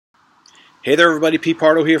Hey there, everybody. Pete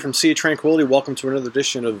Pardo here from Sea of Tranquility. Welcome to another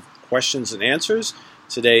edition of Questions and Answers.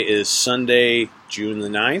 Today is Sunday, June the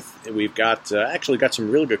 9th, and we've got actually got some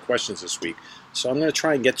really good questions this week. So I'm going to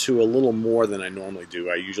try and get to a little more than I normally do.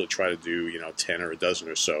 I usually try to do, 10 or a dozen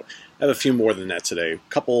or so. I have a few more than that today. A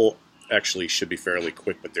couple actually should be fairly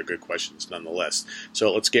quick, but they're good questions nonetheless.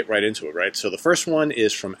 So let's get right into it, right? So the first one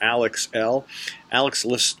is from Alex L. Alex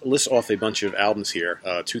lists off a bunch of albums here.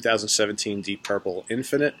 2017 Deep Purple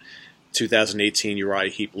Infinite, 2018 Uriah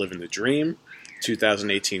Heep Living the Dream,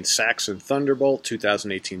 2018 Saxon Thunderbolt,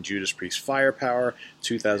 2018 Judas Priest Firepower,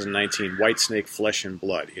 2019 Whitesnake Flesh and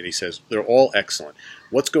Blood. And he says, they're all excellent.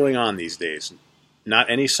 What's going on these days?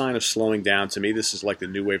 Not any sign of slowing down. To me, this is like the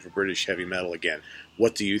new wave of British heavy metal again.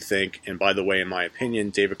 What do you think? And by the way, in my opinion,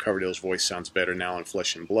 David Coverdale's voice sounds better now on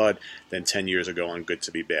Flesh and Blood than 10 years ago on Good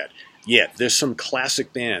to Be Bad. Yeah, there's some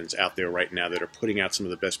classic bands out there right now that are putting out some of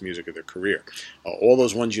the best music of their career. All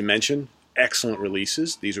those ones you mentioned, excellent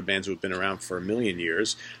releases. These are bands who have been around for a million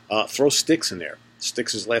years. Throw Styx in there.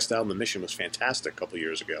 Styx's last album, The Mission, was fantastic a couple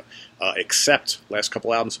years ago. Except, last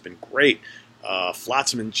couple albums have been great.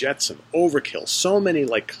 Flotsam and Jetsam, Overkill, so many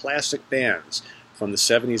like classic bands from the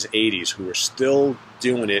 70s, 80s who are still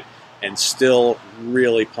doing it and still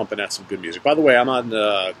really pumping out some good music. By the way, I'm on,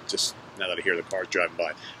 just now that I hear the cars driving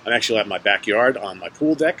by, I'm actually at my backyard on my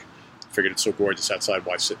pool deck. Figured it's so gorgeous outside,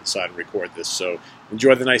 why sit inside and record this? So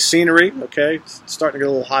enjoy the nice scenery, okay? It's starting to get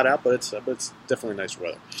a little hot out, but it's definitely nice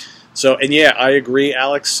weather. So, and yeah, I agree,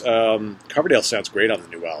 Alex. Coverdale sounds great on the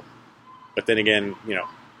new album. But then again,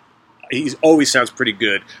 he always sounds pretty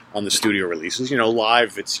good on the studio releases.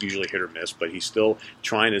 Live it's usually hit or miss, but he's still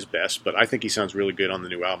trying his best. But I think he sounds really good on the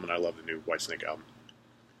new album, and I love the new Whitesnake album.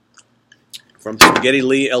 From Spaghetti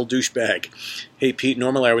Lee L. Douchebag. Hey, Pete,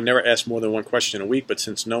 normally I would never ask more than one question a week, but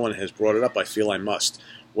since no one has brought it up, I feel I must.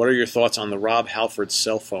 What are your thoughts on the Rob Halford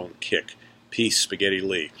cell phone kick? Peace, Spaghetti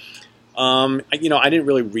Lee. I didn't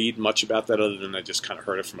really read much about that other than I just kind of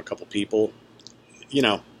heard it from a couple people.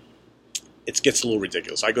 It gets a little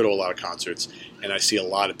ridiculous. I go to a lot of concerts, and I see a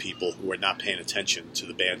lot of people who are not paying attention to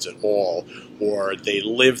the bands at all, or they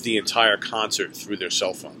live the entire concert through their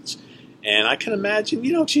cell phones. And I can imagine,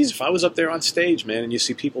 geez, if I was up there on stage, man, and you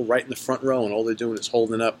see people right in the front row, and all they're doing is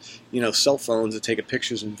holding up, cell phones and taking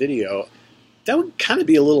pictures and video, that would kind of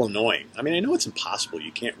be a little annoying. I mean, I know it's impossible.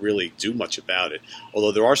 You can't really do much about it.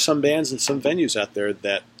 Although there are some bands and some venues out there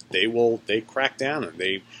that they crack down, and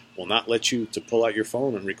they will not let you to pull out your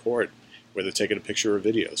phone and record, whether taking a picture or a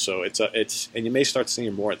video. So and you may start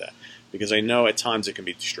seeing more of that, because I know at times it can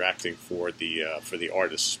be distracting for the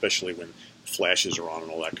artists, especially when flashes are on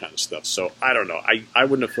and all that kind of stuff. So I don't know. I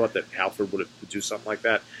wouldn't have thought that Halford would do something like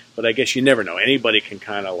that, but I guess you never know. Anybody can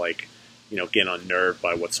kind of get unnerved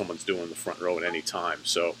by what someone's doing in the front row at any time.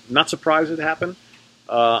 So I'm not surprised it happened.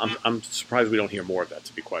 I'm surprised we don't hear more of that,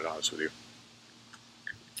 to be quite honest with you.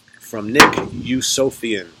 From Nick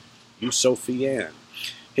Usofian.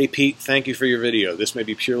 Hey, Pete, thank you for your video. This may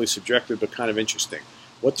be purely subjective, but kind of interesting.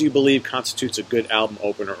 What do you believe constitutes a good album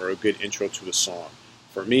opener or a good intro to a song?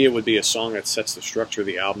 For me, it would be a song that sets the structure of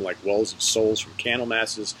the album, like Wells of Souls from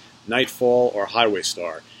Candlemasses, Nightfall, or Highway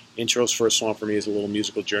Star. Intros for a song for me is a little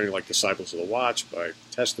musical journey like Disciples of the Watch by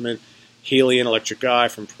Testament, Healy and Electric Eye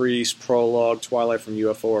from Priest, Prologue, Twilight from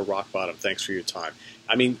UFO, or Rock Bottom. Thanks for your time.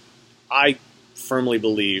 I mean, I firmly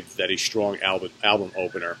believe that a strong album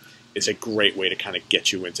opener is a great way to kind of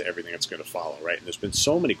get you into everything that's going to follow, right? And there's been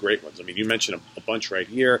so many great ones. I mean, you mentioned a bunch right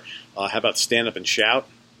here. How about Stand Up and Shout,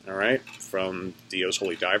 all right, from Dio's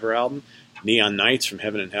Holy Diver album, Neon Nights from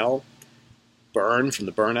Heaven and Hell, Burn from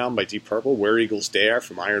the Burn album by Deep Purple, Where Eagles Dare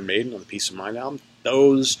from Iron Maiden on the Peace of Mind album.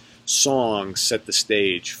 Those songs set the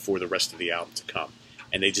stage for the rest of the album to come.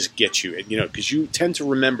 And they just get you, because you tend to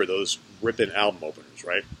remember those ripping album openers,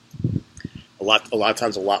 right? A lot of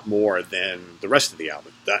times a lot more than the rest of the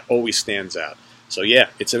album. That always stands out. So yeah,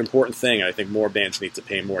 it's an important thing. I think more bands need to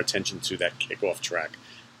pay more attention to that kickoff track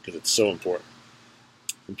because it's so important.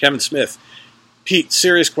 From Kevin Smith, Pete,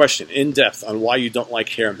 serious question, in depth on why you don't like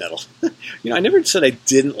hair metal. I never said I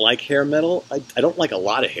didn't like hair metal. I don't like a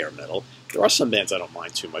lot of hair metal. There are some bands I don't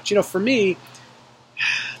mind too much. For me,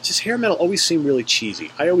 just hair metal always seemed really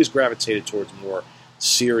cheesy. I always gravitated towards more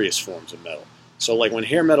serious forms of metal. So like when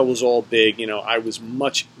hair metal was all big, I was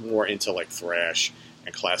much more into like thrash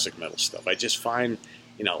and classic metal stuff. I just find,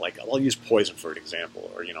 like I'll use Poison for an example,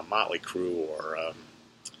 or Motley Crue, or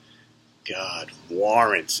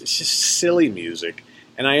Warrants. It's just silly music,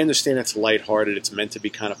 and I understand it's lighthearted. It's meant to be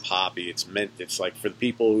kind of poppy. It's like for the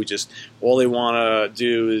people who just all they want to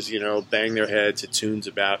do is bang their head to tunes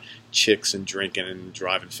about chicks and drinking and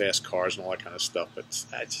driving fast cars and all that kind of stuff. But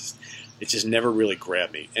it just never really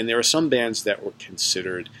grabbed me. And there are some bands that were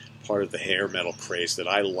considered part of the hair metal craze that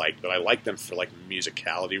I liked, but I liked them for like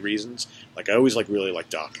musicality reasons. Like I always really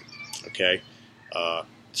liked Dokken. Okay,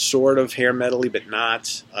 sort of hair metal-y, but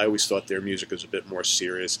not. I always thought their music was a bit more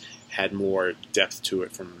serious, had more depth to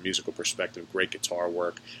it from a musical perspective. Great guitar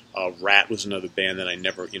work. Rat was another band that I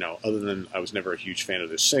never, other than I was never a huge fan of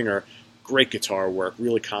their singer. Great guitar work,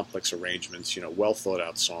 really complex arrangements, well thought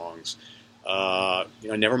out songs. I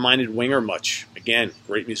never minded Winger much. Again,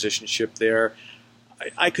 great musicianship there.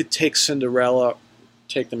 I could take Cinderella,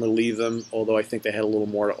 take them or leave them, although I think they had a little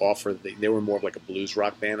more to offer. They were more of like a blues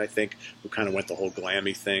rock band, I think, who kind of went the whole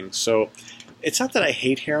glammy thing. So it's not that I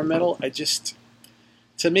hate hair metal.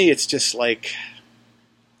 To me, it's just like,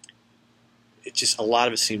 a lot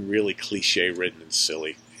of it seemed really cliche-ridden and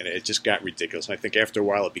silly, and it just got ridiculous. And I think after a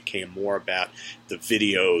while it became more about the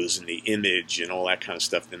videos and the image and all that kind of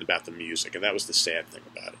stuff than about the music, and that was the sad thing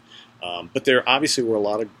about it. But there obviously were a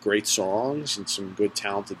lot of great songs and some good,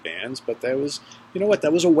 talented bands, but that was,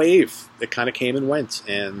 that was a wave that kind of came and went,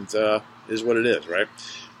 and is what it is, right?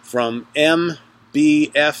 From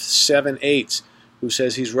MBF78, who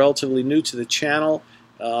says he's relatively new to the channel,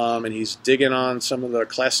 and he's digging on some of the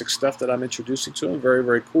classic stuff that I'm introducing to him. Very,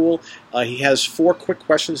 very cool. He has 4 quick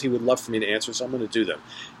questions he would love for me to answer, so I'm going to do them.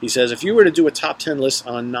 He says, if you were to do a top 10 list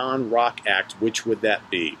on a non-rock act, which would that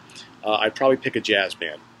be? I'd probably pick a jazz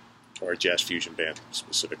band, or a jazz fusion band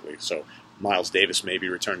specifically. So Miles Davis, maybe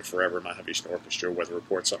Return to Forever, Mahavishnu Orchestra, Weather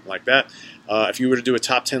Report, something like that. If you were to do a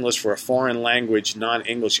top 10 list for a foreign language,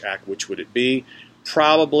 non-English act, which would it be?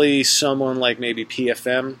 Probably someone like maybe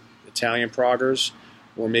PFM, Italian Proggers,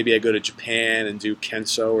 or maybe I go to Japan and do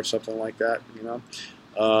Kenso or something like that,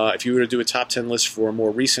 If you were to do a top 10 list for a more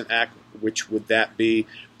recent act, which would that be?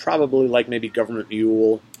 Probably like maybe Government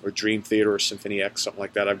Mule or Dream Theater or Symphony X, something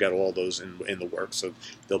like that. I've got all those in the works, so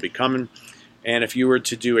they'll be coming. And if you were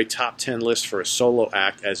to do a top 10 list for a solo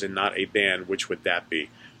act, as in not a band, which would that be?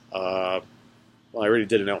 Well, I already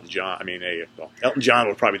did an Elton John. Elton John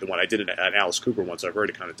was probably the one. I did an Alice Cooper once. I've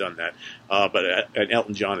already kind of done that. But an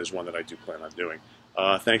Elton John is one that I do plan on doing.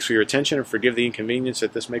 Thanks for your attention, and forgive the inconvenience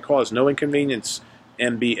that this may cause. No inconvenience,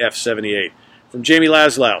 MBF78. From Jamie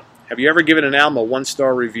Laszlo. Have you ever given an album a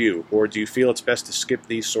 1-star review, or do you feel it's best to skip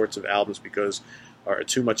these sorts of albums because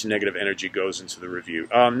too much negative energy goes into the review?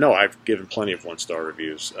 No, I've given plenty of 1-star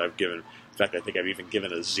reviews. In fact, I think I've even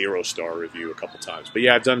given a 0-star review a couple times. But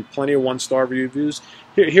yeah, I've done plenty of 1-star reviews.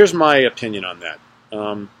 Here's my opinion on that.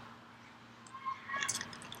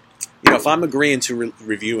 If I'm agreeing to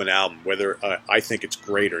review an album, whether I think it's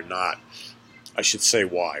great or not, I should say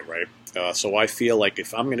why, right? So I feel like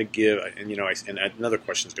if I'm going to give, and another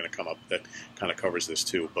question is going to come up that kind of covers this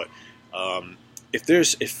too. But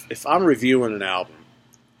if I'm reviewing an album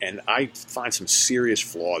and I find some serious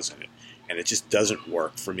flaws in it, and it just doesn't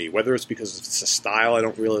work for me, whether it's because it's a style I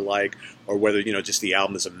don't really like, or whether just the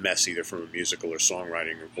album is a mess, either from a musical or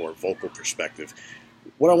songwriting or vocal perspective,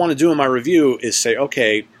 what I want to do in my review is say,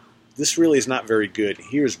 okay, this really is not very good.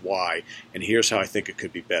 Here's why, and here's how I think it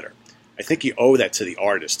could be better. I think you owe that to the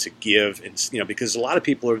artist to give, and because a lot of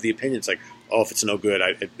people are of the opinion, it's like, oh, if it's no good,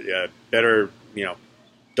 better,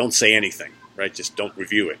 don't say anything, right? Just don't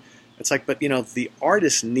review it. It's like, but the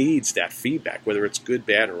artist needs that feedback, whether it's good,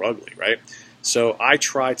 bad, or ugly, right? So I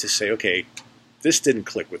try to say, okay, this didn't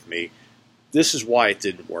click with me. This is why it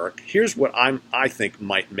didn't work. Here's what I think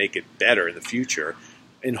might make it better in the future,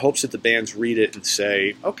 in hopes that the bands read it and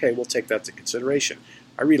say, okay, we'll take that into consideration.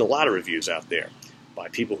 I read a lot of reviews out there by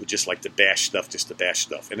people who just like to bash stuff just to bash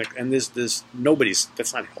stuff, and there's nobody's,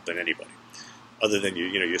 that's not helping anybody, other than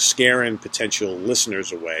you're scaring potential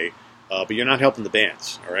listeners away, but you're not helping the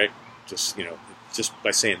bands. All right, just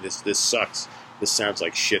by saying this sucks, this sounds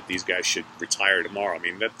like shit, these guys should retire tomorrow.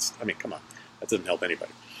 Come on, that doesn't help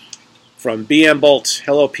anybody. From BM Bolt,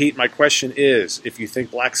 hello Pete. My question is, if you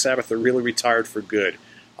think Black Sabbath are really retired for good,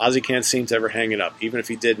 Ozzy can't seem to ever hang it up. Even if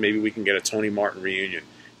he did, maybe we can get a Tony Martin reunion.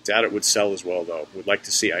 Doubt it would sell as well, though. Would like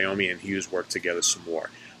to see Iommi and Hughes work together some more.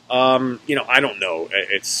 I don't know.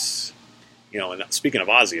 It's, and speaking of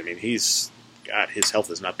Ozzy, his health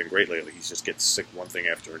has not been great lately. He just gets sick one thing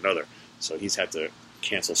after another. So he's had to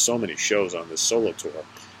cancel so many shows on this solo tour.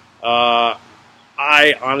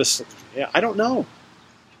 I honestly, I don't know.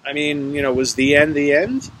 Was the end the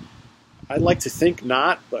end? I'd like to think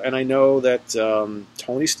not, and I know that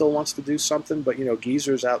Tony still wants to do something, but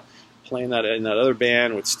Geezer's out playing that in that other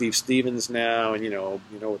band with Steve Stevens now, and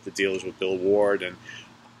what the deal is with Bill Ward. And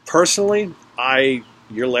personally,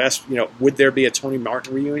 would there be a Tony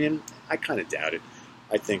Martin reunion? I kind of doubt it.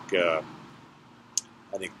 I think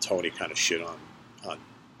Tony kind of shit on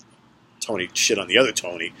Tony shit on the other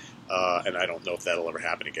Tony and I don't know if that'll ever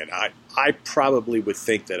happen again. I probably would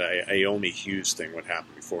think that a Aomi Hughes thing would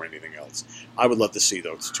happen before anything else. I would love to see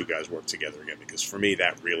those two guys work together again, because for me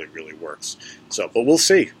that really, really works. So, but we'll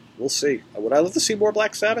see. We'll see. Would I love to see more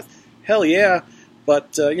Black Sabbath? Hell yeah.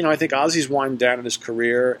 But, I think Ozzy's winding down in his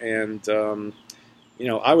career, and,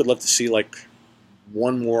 I would love to see, like,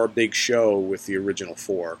 one more big show with the original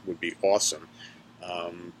four would be awesome.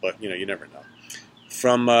 But, you never know.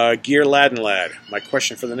 From Gear Lad, my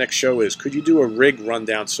question for the next show is, could you do a rig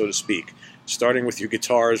rundown, so to speak? Starting with your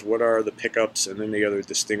guitars, what are the pickups and then the other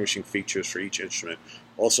distinguishing features for each instrument?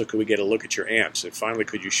 Also, could we get a look at your amps? And finally,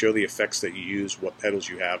 could you show the effects that you use, what pedals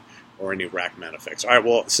you have, or any rack mount effects? All right,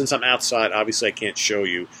 well, since I'm outside, obviously I can't show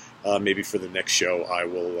you. Maybe for the next show I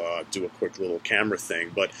will do a quick little camera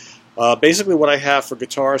thing. But basically what I have for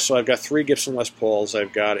guitars, so I've got 3 Gibson Les Pauls.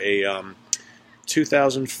 I've got a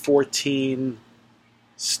 2013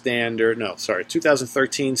 standard,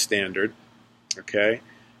 okay,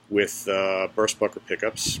 with burst bucker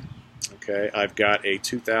pickups. Okay, I've got a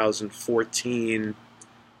 2014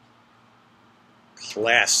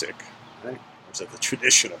 classic. Right? Or is that the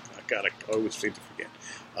traditional? I always seem to forget.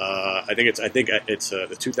 I think it's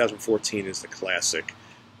the 2014 is the classic.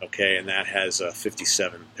 Okay, and that has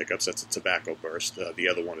 57 pickups. That's a tobacco burst. The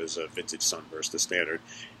other one is a vintage sunburst, the standard.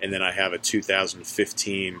 And then I have a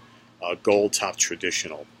 2015 gold top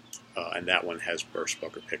traditional, and that one has burst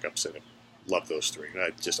bucker pickups in it. Love those 3.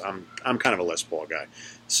 I'm kind of a Les Paul guy.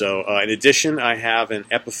 So in addition, I have an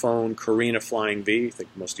Epiphone Carina Flying V. I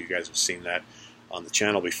think most of you guys have seen that on the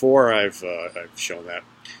channel before. I've shown that.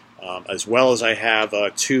 As well as I have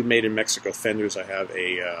 2 made in Mexico Fenders. I have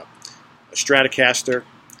a Stratocaster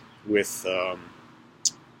with a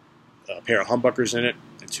pair of humbuckers in it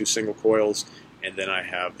and 2 single coils, and then I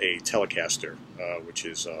have a Telecaster, which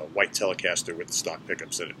is a white Telecaster with the stock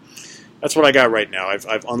pickups in it. That's what I got right now.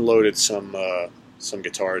 I've unloaded some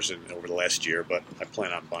guitars over the last year, but I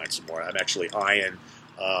plan on buying some more. I'm actually eyeing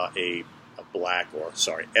a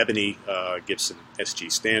ebony Gibson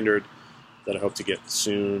SG Standard that I hope to get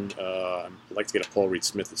soon. I'd like to get a Paul Reed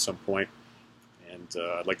Smith at some point, and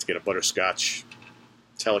I'd like to get a butterscotch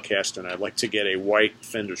Telecaster, and I'd like to get a white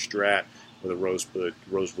Fender Strat with a rosewood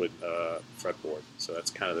fretboard. So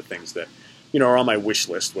that's kind of the things that are on my wish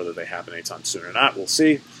list. Whether they happen anytime soon or not, we'll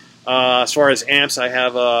see. As far as amps, I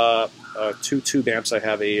have 2 tube amps. I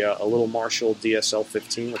have a little Marshall DSL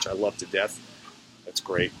 15, which I love to death. That's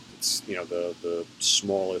great. It's the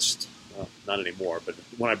smallest. Well, not anymore, but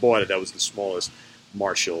when I bought it, that was the smallest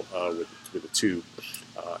Marshall with a tube.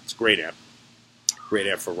 It's a great amp. Great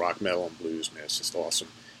amp for rock, metal, and blues, man. It's just awesome.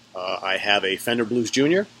 I have a Fender Blues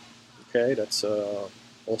Junior. Okay, that's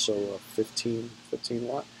also a 15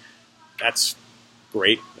 watt. That's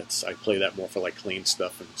great. I play that more for like clean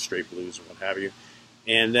stuff and straight blues and what have you.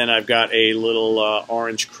 And then I've got a little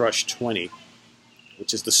Orange Crush 20,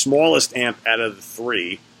 which is the smallest amp out of the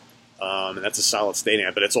 3. And that's a solid state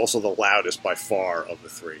amp, but it's also the loudest by far of the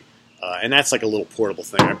 3. And that's like a little portable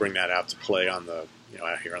thing. I bring that out to play on the,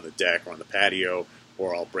 out here on the deck or on the patio,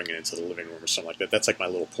 or I'll bring it into the living room or something like that. That's like my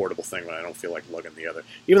little portable thing when I don't feel like lugging the other.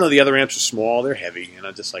 Even though the other amps are small, they're heavy, and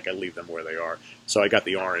I leave them where they are. So I got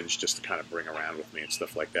the Orange just to kind of bring around with me and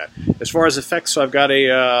stuff like that. As far as effects, so I've got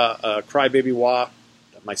a Crybaby Wah,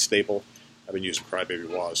 my staple. I've been using Crybaby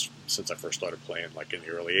Wahs since I first started playing, like in the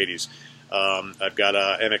early 80s. I've got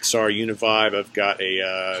a MXR Univibe. I've got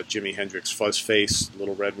a Jimi Hendrix Fuzz Face,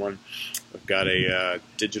 little red one. I've got a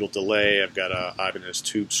digital delay. I've got a Ibanez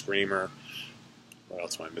Tube Screamer. What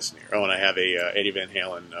else am I missing here? Oh, and I have a Eddie Van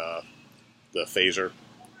Halen, the Phaser.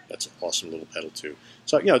 That's an awesome little pedal too.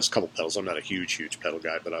 So just a couple pedals. I'm not a huge pedal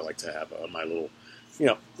guy, but I like to have my little,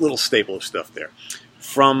 little staple of stuff there.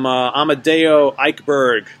 From Amadeo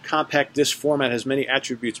Eichberg, compact disc format has many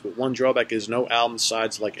attributes, but one drawback is no album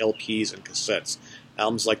sides like LPs and cassettes.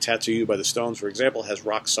 Albums like Tattoo You by the Stones, for example, has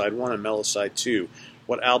Rock Side 1 and Mellow Side 2.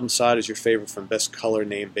 What album side is your favorite from best color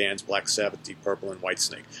name bands, Black Sabbath, Deep Purple, and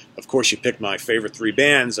Whitesnake? Of course, you picked my favorite 3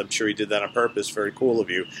 bands. I'm sure you did that on purpose. Very cool of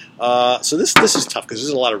you. So this is tough because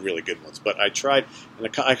there's a lot of really good ones. But I tried, and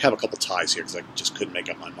I have a couple ties here because I just couldn't make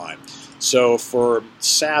up my mind. So for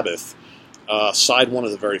Sabbath, side 1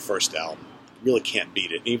 of the very first album, really can't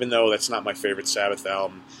beat it. Even though that's not my favorite Sabbath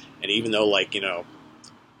album, and even though, like,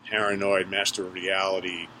 Paranoid, Master of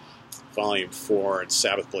Reality, Volume 4, and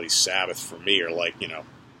Sabbath Bloody Sabbath for me are like,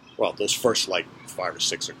 well, those first like 5 or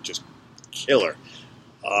 6 are just killer.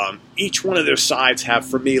 Each one of their sides have,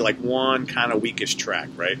 for me, like one kind of weakish track,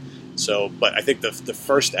 right? So, but I think the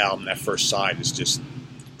first album, that first side, is just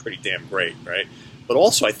pretty damn great, right? But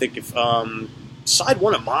also, I think if side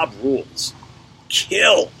 1 of Mob Rules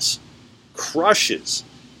kills, crushes,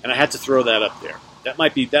 and I had to throw that up there. That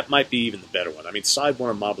might be even the better one. I mean, side one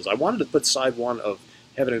of Mob was. I wanted to put side one of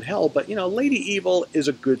Heaven and Hell, but Lady Evil is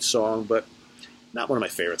a good song, but not one of my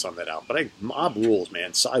favorites on that album. But Mob rules,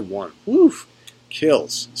 man. Side one, woof,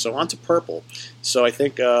 kills. So on to Purple. So I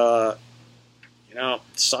think side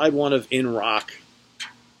one of In Rock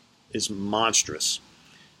is monstrous.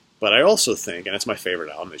 But I also think, and it's my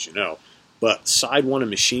favorite album, as you know, but side one of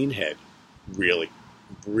Machine Head really,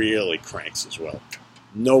 really cranks as well.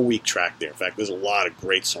 No weak track there. In fact, there's a lot of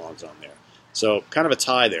great songs on there. So kind of a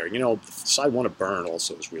tie there. Side one of Burn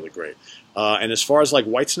also is really great. And as far as like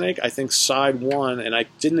Whitesnake, I think side one, and I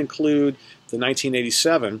didn't include the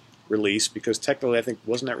 1987 release because technically I think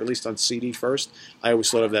wasn't that released on CD first? I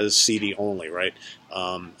always thought of that as CD only, right?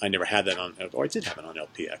 I never had that on, or I did have it on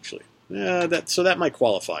LP actually. Yeah, so that might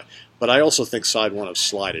qualify. But I also think side one of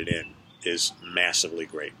Slide It In is massively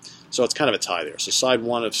great. So it's kind of a tie there. So side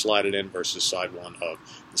one of Slide It In versus side one of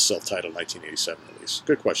the self-titled 1987 release.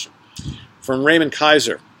 Good question. From Raymond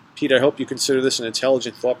Kaiser. Pete, I hope you consider this an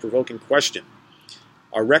intelligent, thought-provoking question.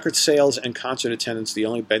 Are record sales and concert attendance the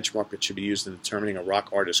only benchmark that should be used in determining a rock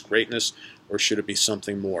artist's greatness, or should it be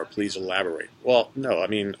something more? Please elaborate. Well, no, I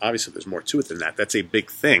mean, obviously there's more to it than that. That's a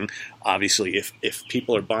big thing. Obviously, if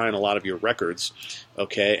people are buying a lot of your records,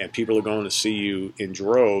 okay, and people are going to see you in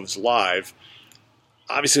droves live,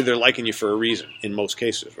 obviously they're liking you for a reason in most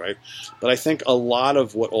cases, right? But I think a lot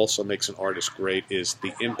of what also makes an artist great is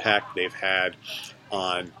the impact they've had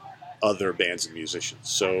on other bands and musicians.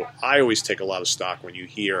 So I always take a lot of stock when you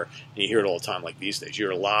hear, and you hear it all the time like these days, you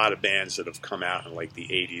hear a lot of bands that have come out in like the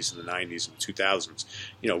 80s and the 90s and 2000s,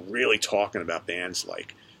 really talking about bands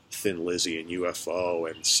like Thin Lizzy and UFO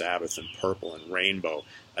and Sabbath and Purple and Rainbow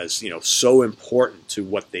as, so important to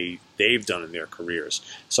what they've done in their careers.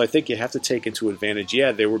 So I think you have to take into advantage,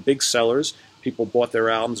 yeah, they were big sellers. People bought their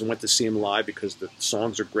albums and went to see them live because the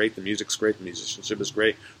songs are great, the music's great, the musicianship is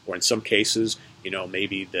great, or in some cases,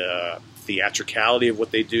 maybe the theatricality of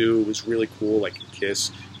what they do was really cool, like in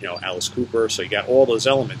Kiss, Alice Cooper, so you got all those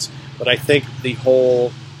elements. But I think the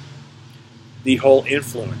whole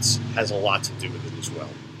influence has a lot to do with it as well.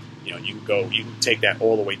 You can take that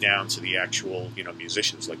all the way down to the actual,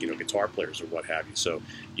 musicians, like, guitar players or what have you. So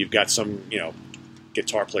you've got some,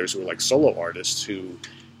 guitar players who are like solo artists who,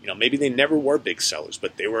 maybe they never were big sellers,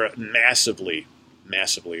 but they were massively,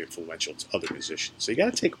 massively influential to other musicians. So you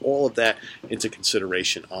got to take all of that into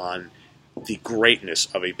consideration on the greatness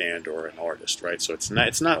of a band or an artist, right? So it's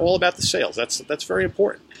not all about the sales. That's very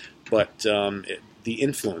important, but the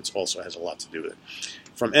influence also has a lot to do with it.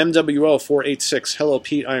 From MWO486, hello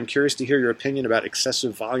Pete, I am curious to hear your opinion about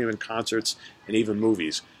excessive volume in concerts and even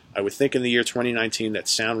movies. I would think in the year 2019 that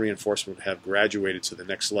sound reinforcement would have graduated to the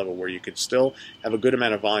next level where you could still have a good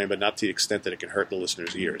amount of volume, but not to the extent that it can hurt the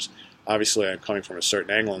listener's ears. Obviously, I'm coming from a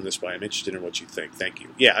certain angle on this, but I'm interested in what you think. Thank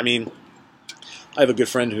you. Yeah, I mean, I have a good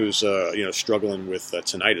friend who's struggling with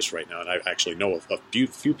tinnitus right now, and I actually know of a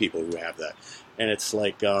few people who have that. And it's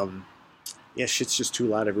like, shit's just too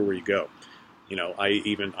loud everywhere you go.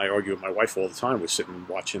 I argue with my wife all the time. We're sitting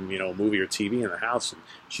watching, a movie or TV in the house, and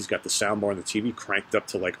she's got the soundbar on the TV cranked up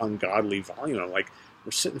to like ungodly volume. I'm like,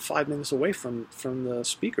 we're sitting 5 minutes away from the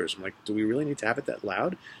speakers. I'm like, do we really need to have it that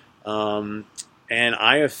loud? And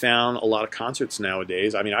I have found a lot of concerts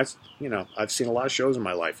nowadays. I mean, I've seen a lot of shows in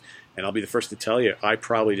my life, and I'll be the first to tell you, I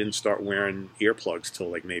probably didn't start wearing earplugs till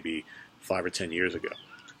like maybe 5 or 10 years ago.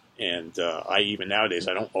 And even nowadays,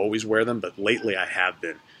 I don't always wear them, but lately I have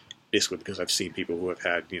been. Basically because I've seen people who have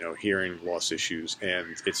had, hearing loss issues,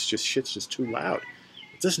 and shit's just too loud.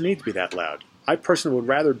 It doesn't need to be that loud. I personally would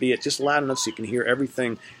rather be just loud enough so you can hear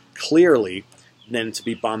everything clearly than to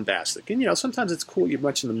be bombastic. And, sometimes it's cool, you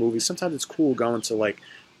mentioned the movies, sometimes it's cool going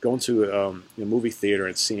to a movie theater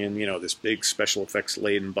and seeing, this big special effects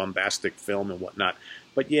laden bombastic film and whatnot.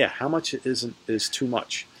 But yeah, how much is too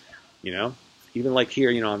much, Even like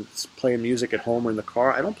here, I'm playing music at home or in the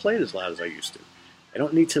car, I don't play it as loud as I used to. I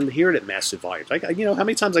don't need to hear it at massive volumes. How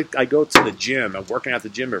many times I go to the gym, I'm working out the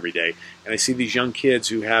gym every day, and I see these young kids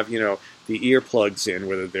who have, the earplugs in,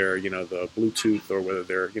 whether they're, the Bluetooth or whether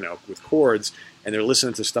they're, with cords, and they're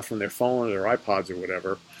listening to stuff from their phone or their iPods or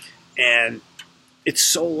whatever, and it's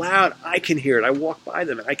so loud, I can hear it. I walk by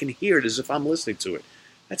them, and I can hear it as if I'm listening to it.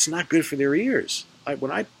 That's not good for their ears.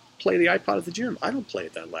 When I play the iPod at the gym, I don't play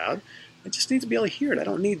it that loud. I just need to be able to hear it. I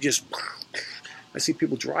don't need just... I see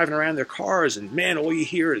people driving around their cars, and man, all you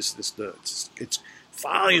hear is it's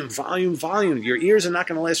volume, volume, volume. Your ears are not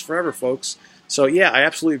going to last forever, folks. So yeah, I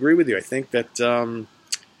absolutely agree with you. I think that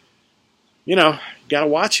you got to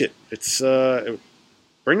watch it. It's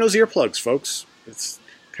bring those earplugs, folks. It's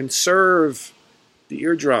conserve the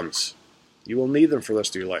eardrums. You will need them for the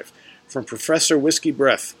rest of your life. From Professor Whiskey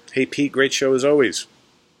Breath. Hey, Pete, great show as always.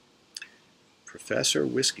 Professor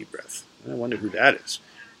Whiskey Breath. I wonder who that is.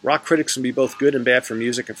 Rock critics can be both good and bad for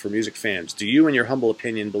music and for music fans. Do you, in your humble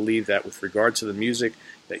opinion, believe that with regard to the music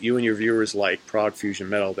that you and your viewers like, prog, fusion,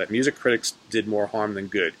 metal, that music critics did more harm than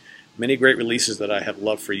good? Many great releases that I have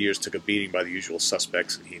loved for years took a beating by the usual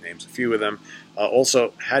suspects, and he names a few of them.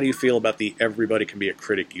 Also, how do you feel about the everybody can be a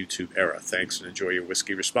critic YouTube era? Thanks, and enjoy your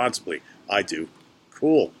whiskey responsibly. I do.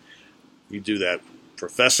 Cool. You do that,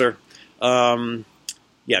 Professor.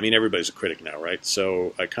 Yeah, I mean, everybody's a critic now, right?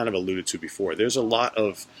 So I kind of alluded to before. There's a lot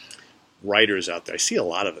of writers out there. I see a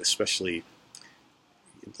lot of it, especially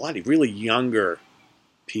a lot of really younger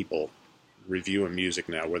people reviewing music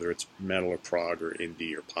now, whether it's metal or prog or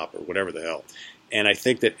indie or pop or whatever the hell. And I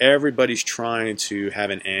think that everybody's trying to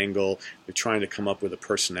have an angle. They're trying to come up with a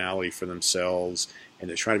personality for themselves, and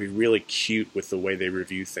they're trying to be really cute with the way they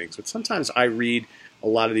review things. But sometimes I read a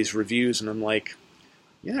lot of these reviews, and I'm like,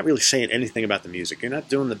 you're not really saying anything about the music. You're not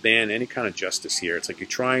doing the band any kind of justice here. It's like you're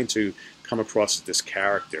trying to come across as this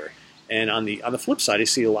character. And on the flip side, I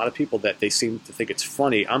see a lot of people that they seem to think it's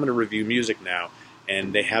funny. I'm going to review music now,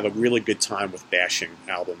 and they have a really good time with bashing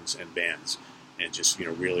albums and bands and just, you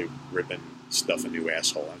know, really ripping stuff a new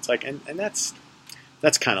asshole. And it's like, and that's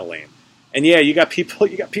kind of lame. And yeah, you got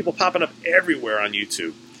people popping up everywhere on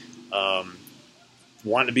YouTube,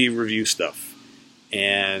 wanting to be review stuff.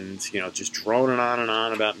 And, you know, just droning on and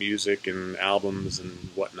on about music and albums and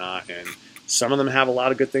whatnot. And some of them have a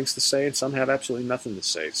lot of good things to say, and some have absolutely nothing to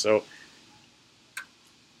say. So,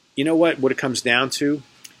 you know what it comes down to?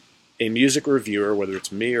 A music reviewer, whether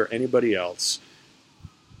it's me or anybody else,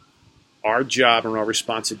 our job and our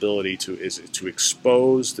responsibility is to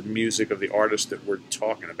expose the music of the artist that we're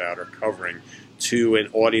talking about or covering to an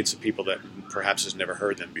audience of people that perhaps has never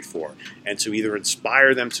heard them before, and to either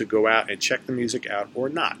inspire them to go out and check the music out or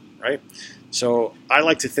not, right? So I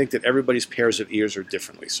like to think that everybody's pairs of ears are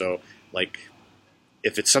differently. So, like,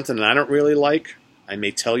 if it's something that I don't really like, I may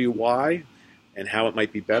tell you why and how it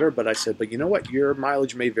might be better, but I said, but you know what? Your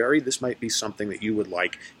mileage may vary. This might be something that you would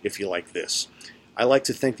like if you like this. I like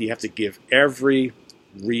to think that you have to give every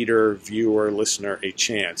reader, viewer, listener a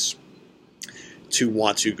chance to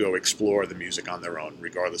want to go explore the music on their own,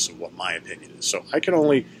 regardless of what my opinion is. So I can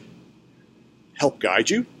only help guide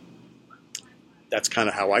you. That's kind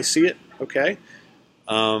of how I see it, okay?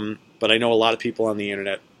 But I know a lot of people on the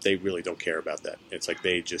internet, they really don't care about that. It's like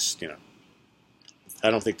they just, you know,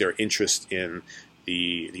 I don't think their interest in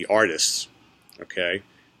the artists, okay,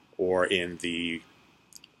 or in the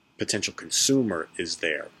potential consumer is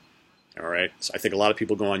there. All right, so I think a lot of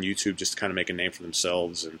people go on YouTube just to kind of make a name for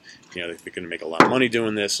themselves, and you know they're going to make a lot of money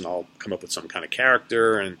doing this, and I'll come up with some kind of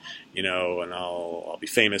character, and you know, and I'll be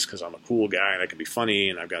famous because I'm a cool guy and I can be funny,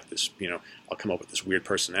 and I've got this, you know, I'll come up with this weird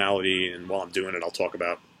personality, and while I'm doing it, I'll talk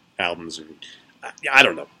about albums, and I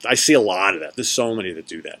don't know. I see a lot of that. There's so many that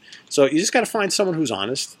do that. So you just got to find someone who's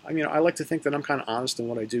honest. I mean, I like to think that I'm kind of honest in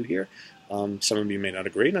what I do here. Some of you may not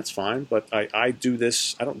agree, and that's fine. But I do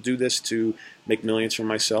this. I don't do this to make millions for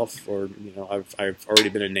myself, or you know, I've already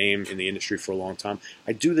been a name in the industry for a long time.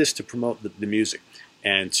 I do this to promote the music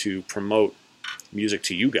and to promote music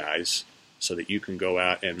to you guys, so that you can go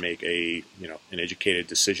out and make an educated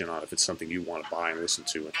decision on if it's something you want to buy and listen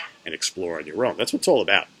to and explore on your own. That's what it's all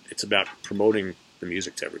about. It's about promoting the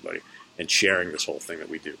music to everybody and sharing this whole thing that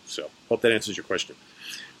we do. So, hope that answers your question.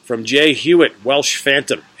 From Jay Hewitt, Welsh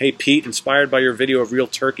Phantom. Hey, Pete, inspired by your video of real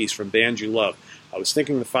turkeys from bands you love, I was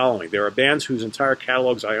thinking the following. There are bands whose entire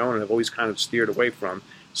catalogs I own and have always kind of steered away from,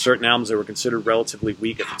 certain albums that were considered relatively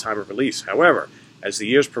weak at the time of release. However, as the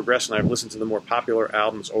years progress and I've listened to the more popular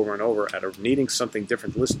albums over and over, out of needing something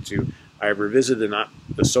different to listen to, I have revisited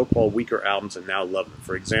the so-called weaker albums and now love them.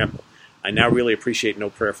 For example, I now really appreciate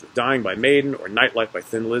No Prayer for Dying by Maiden or Nightlife by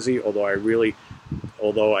Thin Lizzy, although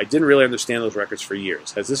I didn't really understand those records for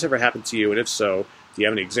years. Has this ever happened to you, and if so, do you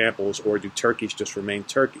have any examples, or do turkeys just remain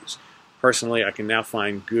turkeys? Personally, I can now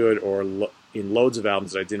find good in loads of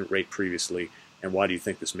albums that I didn't rate previously, and why do you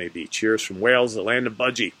think this may be? Cheers from Wales, the land of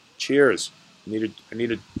Budgie. Cheers. I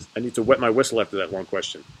need to wet my whistle after that long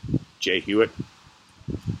question. Jay Hewitt.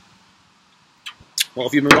 Well,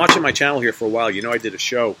 if you've been watching my channel here for a while, you know I did a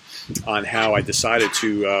show on how I decided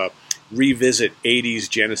to revisit 80s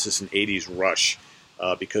Genesis and 80s Rush,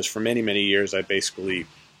 because for many, many years I basically,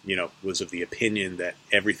 you know, was of the opinion that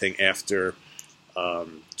everything after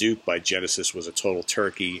Duke by Genesis was a total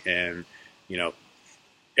turkey, and, you know,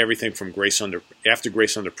 everything from after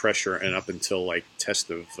Grace Under Pressure and up until like Test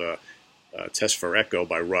for Echo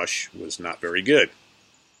by Rush was not very good.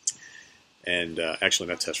 And actually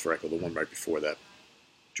not Test for Echo, the one right before that.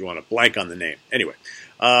 drawing a blank on the name. Anyway,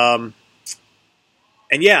 and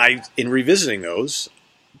yeah, in revisiting those,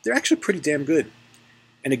 they're actually pretty damn good.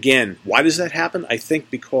 And again, why does that happen? I think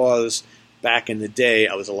because back in the day,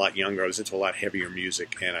 I was a lot younger. I was into a lot heavier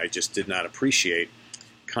music, and I just did not appreciate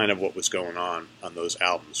kind of what was going on those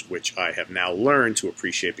albums, which I have now learned to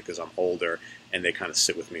appreciate because I'm older, and they kind of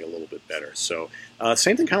sit with me a little bit better. So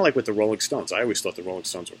same thing kind of like with the Rolling Stones. I always thought the Rolling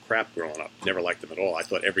Stones were crap growing up. Never liked them at all. I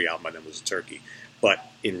thought every album by them was a turkey. But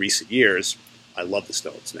in recent years, I love the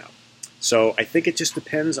Stones now. So I think it just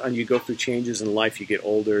depends on, you go through changes in life, you get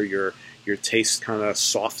older, your tastes kind of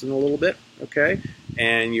soften a little bit, okay?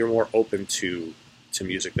 And you're more open to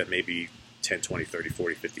music that maybe 10, 20, 30,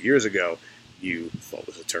 40, 50 years ago you thought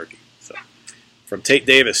was a turkey. So, from Tate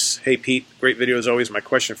Davis, hey Pete, great video as always. My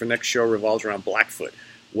question for next show revolves around Blackfoot.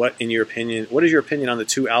 What is your opinion on the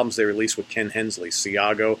 2 albums they released with Ken Hensley,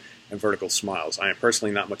 Siago and Vertical Smiles? I am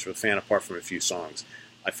personally not much of a fan apart from a few songs.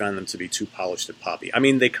 I found them to be too polished and poppy. I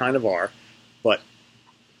mean, they kind of are, but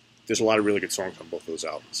there's a lot of really good songs on both those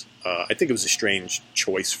albums. I think it was a strange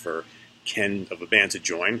choice for Ken of a band to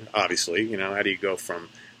join, obviously. You know, how do you go from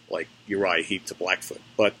like Uriah Heep to Blackfoot?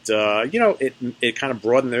 But, you know, it kind of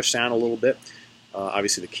broadened their sound a little bit.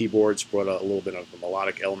 Obviously, the keyboards brought a little bit of a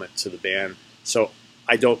melodic element to the band. So,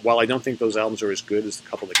 while I don't think those albums are as good as the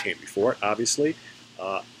couple that came before it, obviously,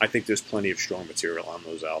 I think there's plenty of strong material on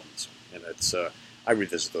those albums. And it's, I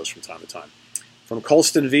revisit those from time to time. From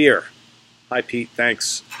Colston Veer. Hi, Pete.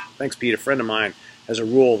 Thanks. Thanks, Pete. A friend of mine has a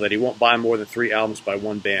rule that he won't buy more than 3 albums by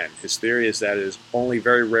one band. His theory is that it is only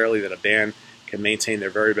very rarely that a band can maintain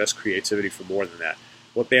their very best creativity for more than that.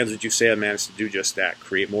 What bands would you say have managed to do just that?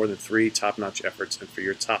 Create more than 3 top-notch efforts, and for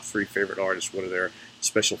your top 3 favorite artists, what are their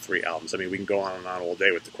special 3 albums? I mean, we can go on and on all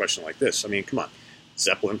day with the question like this. I mean, come on.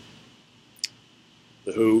 Zeppelin,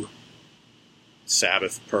 The Who,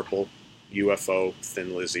 Sabbath, Purple, UFO,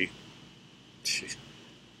 Thin Lizzy,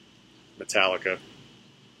 Metallica.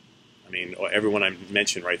 I mean, everyone I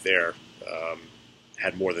mentioned right there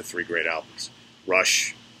had more than 3 great albums.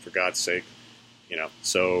 Rush, for God's sake. You know,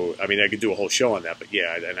 so, I mean, I could do a whole show on that, but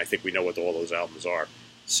yeah, and I think we know what all those albums are.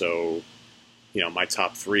 So, you know, my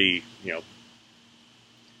top 3, you know,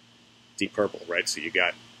 Deep Purple, right? So you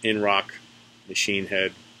got In Rock, Machine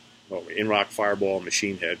Head, well, In Rock, Fireball,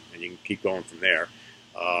 Machine Head, and you can keep going from there.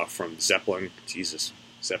 From Zeppelin, Jesus,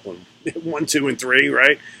 Zeppelin 1, 2, and 3,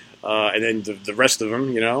 right? And then the rest of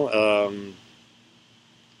them, you know,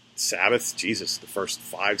 Sabbath, Jesus, the first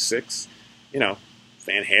 5, 6, you know,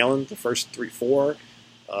 Van Halen, the first 3, 4,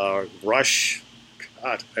 Rush,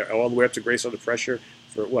 God, all the way up to Grace Under Pressure.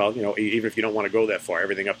 For, well, you know, even if you don't want to go that far,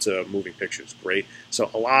 everything up to Moving Pictures, great.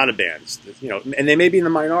 So a lot of bands, you know, and they may be in the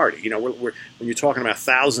minority. You know, when you're talking about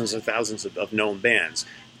thousands and thousands of known bands,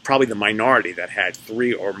 probably the minority that had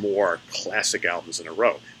 3 or more classic albums in a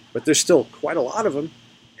row. But there's still quite a lot of them,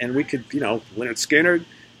 and we could, you know, Lynyrd Skynyrd,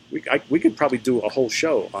 we could probably do a whole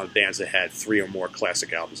show on bands that had 3 or more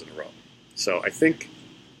classic albums in a row. So I think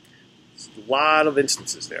there's a lot of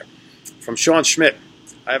instances there. From Sean Schmidt,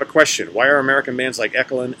 I have a question. Why are American bands like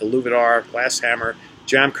Ekelin, Illuvidar, Glass Hammer,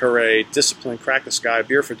 Jam Carré, Discipline, Crack the Sky,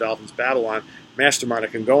 Beer for Dolphins, Babylon, Mastermind, I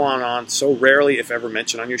can go on so rarely, if ever,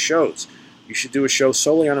 mentioned on your shows? You should do a show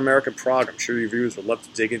solely on American prog. I'm sure your viewers would love to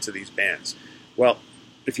dig into these bands. Well,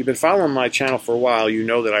 if you've been following my channel for a while, you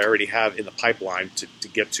know that I already have in the pipeline to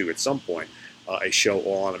get to at some point a show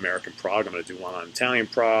all on American prog. I'm going to do one on Italian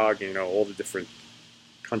prog, you know, all the different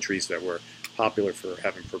countries that were popular for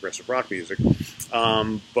having progressive rock music.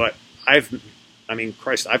 But I've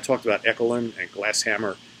talked about Ekelin and Glass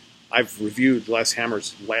Hammer. I've reviewed Glass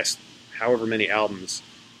Hammer's last however many albums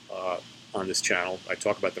on this channel. I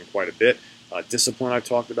talk about them quite a bit. Discipline I've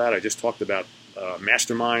talked about. I just talked about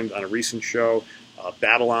Mastermind on a recent show.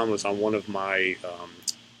 Babylon was on one of my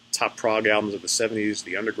top prog albums of the 70s,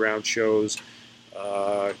 the Underground shows.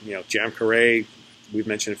 You know, Jam Carré, we've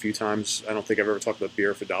mentioned a few times. I don't think I've ever talked about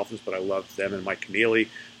Beer for Dolphins, but I love them and Mike Keneally.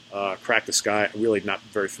 Crack the Sky, I'm really not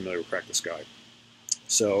very familiar with Crack the Sky.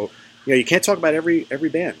 So, you know, you can't talk about every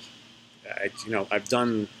band. You know, I've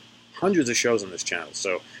done hundreds of shows on this channel,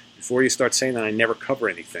 so before you start saying that I never cover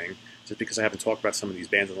anything, just because I haven't talked about some of these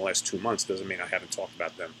bands in the last 2 months doesn't mean I haven't talked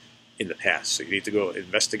about them in the past. So you need to go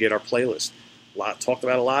investigate our playlist. Talked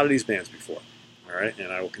about a lot of these bands before, all right,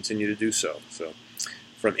 and I will continue to do so. So,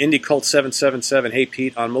 from Indie Cult 777, hey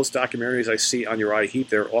Pete, on most documentaries I see on Uriah Heep,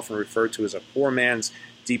 they're often referred to as a poor man's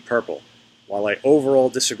Deep Purple. While I overall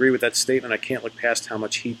disagree with that statement, I can't look past how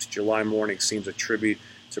much Heap's July Morning seems a tribute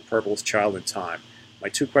to Purple's Child in Time. My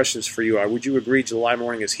 2 questions for you are, would you agree July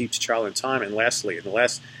Morning is Heap's Child in Time? And lastly, in the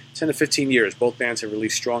last 10 to 15 years, both bands have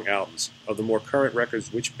released strong albums. Of the more current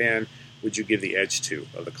records, which band would you give the edge to?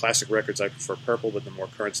 Of the classic records, I prefer Purple, but the more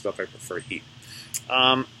current stuff, I prefer Heat.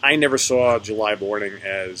 I never saw July Morning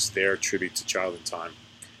as their tribute to Child in Time.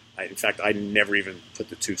 In fact, I never even put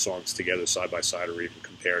the two songs together side by side or even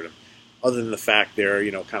compared them, other than the fact they're,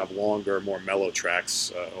 you know, kind of longer, more mellow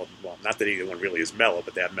tracks. Well, not that either one really is mellow,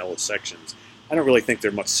 but they have mellow sections. I don't really think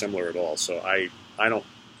they're much similar at all. So I don't.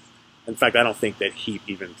 In fact, I don't think that Heat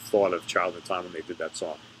even thought of Child in Time when they did that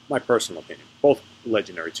song. My personal opinion. Both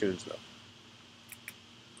legendary tunes, though.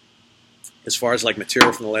 As far as like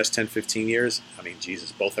material from the last 10, 15 years, I mean,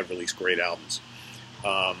 Jesus, both have released great albums.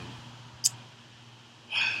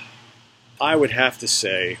 I would have to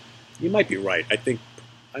say, you might be right. I think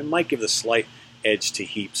I might give the slight edge to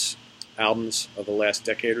Heap's albums of the last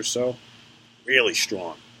decade or so. Really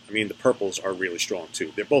strong. I mean, the Purples are really strong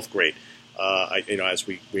too. They're both great. You know, as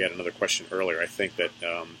we had another question earlier, I think that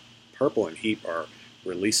Purple and Heap are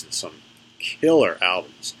releasing some killer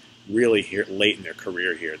albums really here late in their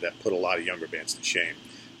career here that put a lot of younger bands to shame.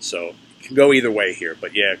 So it can go either way here.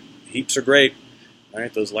 But yeah, Heaps are great. All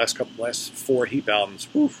right, those last 4 Heap albums.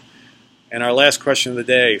 Whew. And our last question of the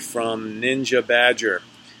day from Ninja Badger.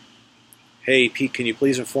 Hey, Pete, can you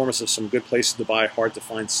please inform us of some good places to buy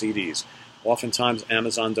hard-to-find CDs? Oftentimes,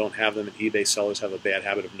 Amazon don't have them, and eBay sellers have a bad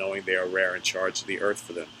habit of knowing they are rare and charge the earth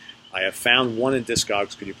for them. I have found one in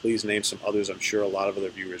Discogs. Could you please name some others? I'm sure a lot of other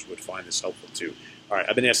viewers would find this helpful, too. All right,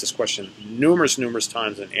 I've been asked this question numerous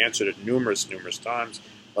times and answered it numerous times,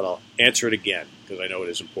 but I'll answer it again because I know it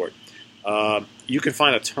is important. You can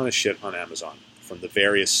find a ton of shit on Amazon from the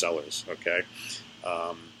various sellers, okay?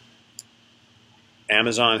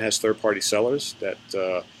 Amazon has third-party sellers that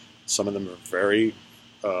some of them are very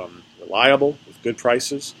reliable with good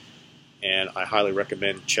prices, and I highly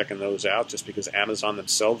recommend checking those out. Just because Amazon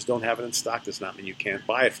themselves don't have it in stock does not mean you can't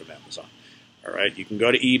buy it from Amazon. All right, you can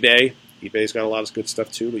go to eBay. eBay's got a lot of good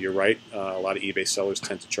stuff too, but you're right. A lot of eBay sellers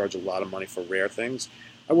tend to charge a lot of money for rare things.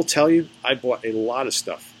 I will tell you, I bought a lot of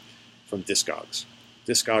stuff from Discogs.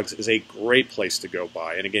 Discogs is a great place to go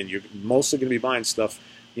buy. And again, you're mostly going to be buying stuff,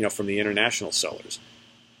 you know, from the international sellers.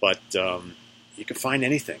 But you can find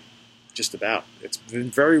anything, just about. It's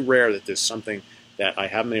been very rare that there's something that I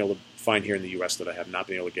haven't been able to find here in the U.S. that I have not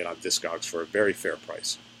been able to get on Discogs for a very fair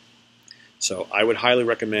price. So I would highly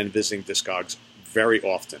recommend visiting Discogs very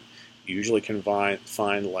often. You usually can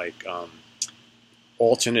find like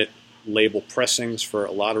alternate label pressings for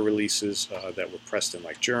a lot of releases that were pressed in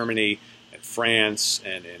like Germany and France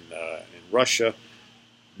and in Russia.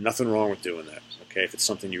 Nothing wrong with doing that. Okay, if it's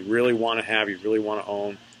something you really want to have, you really want to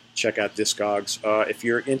own, check out Discogs. If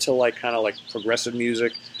you're into like kind of like progressive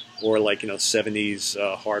music or like, you know, 70s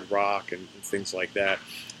hard rock and things like that,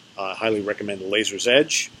 I highly recommend Laser's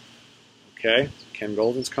Edge. Okay, Ken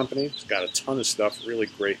Golden's company. It's got a ton of stuff, really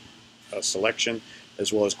great selection,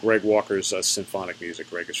 as well as Greg Walker's symphonic music.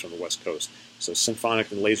 Greg is from the West Coast. So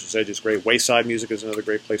symphonic and Laser's Edge is great. Wayside Music is another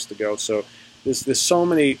great place to go. So there's so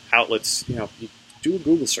many outlets. You know, you do a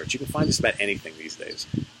Google search. You can find just about anything these days.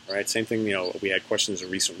 All right, same thing, you know, we had questions in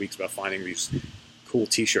recent weeks about finding these cool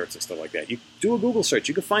T-shirts and stuff like that. You do a Google search.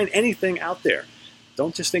 You can find anything out there.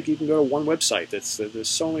 Don't just think you can go to one website. There's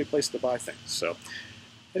so many places to buy things. So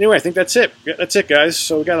anyway, I think that's it. Yeah, that's it, guys.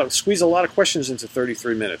 So we got to squeeze a lot of questions into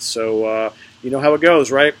 33 minutes. So you know how it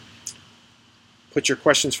goes, right? Put your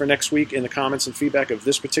questions for next week in the comments and feedback of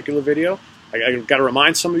this particular video. I got to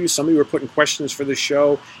remind some of you are putting questions for this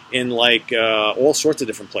show in like all sorts of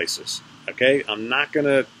different places. Okay, I'm not going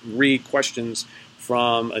to read questions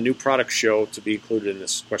from a new product show to be included in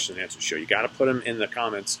this question and answer show. You got to put them in the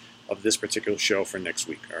comments of this particular show for next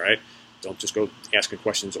week. All right, don't just go asking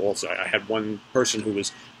questions. Also, I had one person who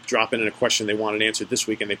was dropping in a question they wanted answered this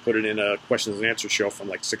week, and they put it in a questions and answer show from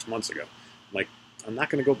like 6 months ago. I'm like, I'm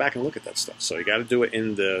not going to go back and look at that stuff. So you got to do it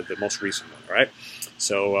in the most recent one. All right.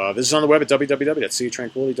 So this is on the web at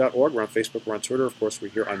www.seatranquility.org. We're on Facebook. We're on Twitter. Of course, we're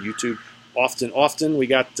here on YouTube. Often. We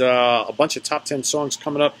got a bunch of top 10 songs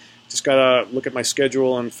coming up. Just got to look at my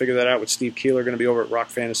schedule and figure that out with Steve Keeler. Going to be over at Rock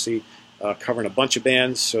Fantasy covering a bunch of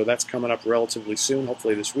bands. So that's coming up relatively soon,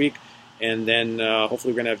 hopefully this week. And then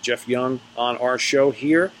hopefully we're going to have Jeff Young on our show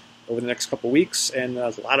here over the next couple weeks. And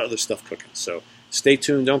a lot of other stuff cooking. So stay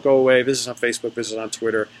tuned. Don't go away. Visit us on Facebook. Visit us on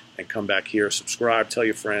Twitter. And come back here. Subscribe. Tell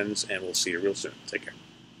your friends. And we'll see you real soon. Take care.